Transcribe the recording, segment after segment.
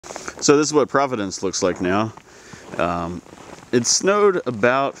So this is what Providence looks like now. It snowed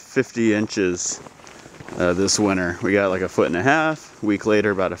about 50 inches this winter. We got like 1.5 feet. A week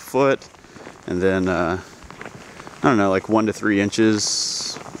later, about 1 foot. And then, I don't know, like 1 to 3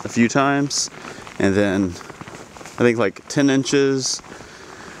 inches a few times. And then, I think like 10 inches.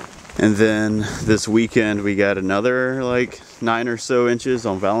 And then this weekend, we got another like 9 or so inches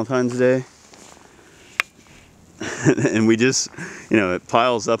on Valentine's Day. And we just, you know, it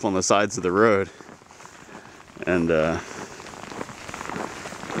piles up on the sides of the road. And,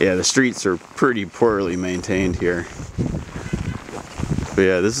 yeah, the streets are pretty poorly maintained here. But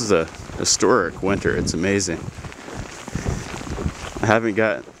yeah, this is a historic winter. It's amazing. I haven't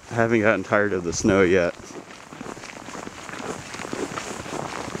gotten tired of the snow yet.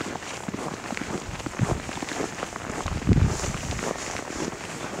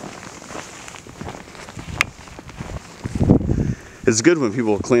 It's good when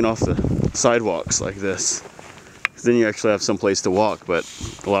people clean off the sidewalks like this. Then you actually have some place to walk, but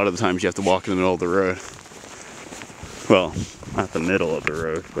a lot of the times you have to walk in the middle of the road. Well, not the middle of the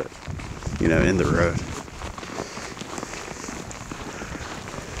road, but, you know, in the road.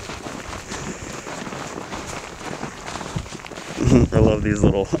 I love these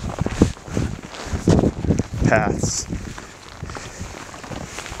little paths.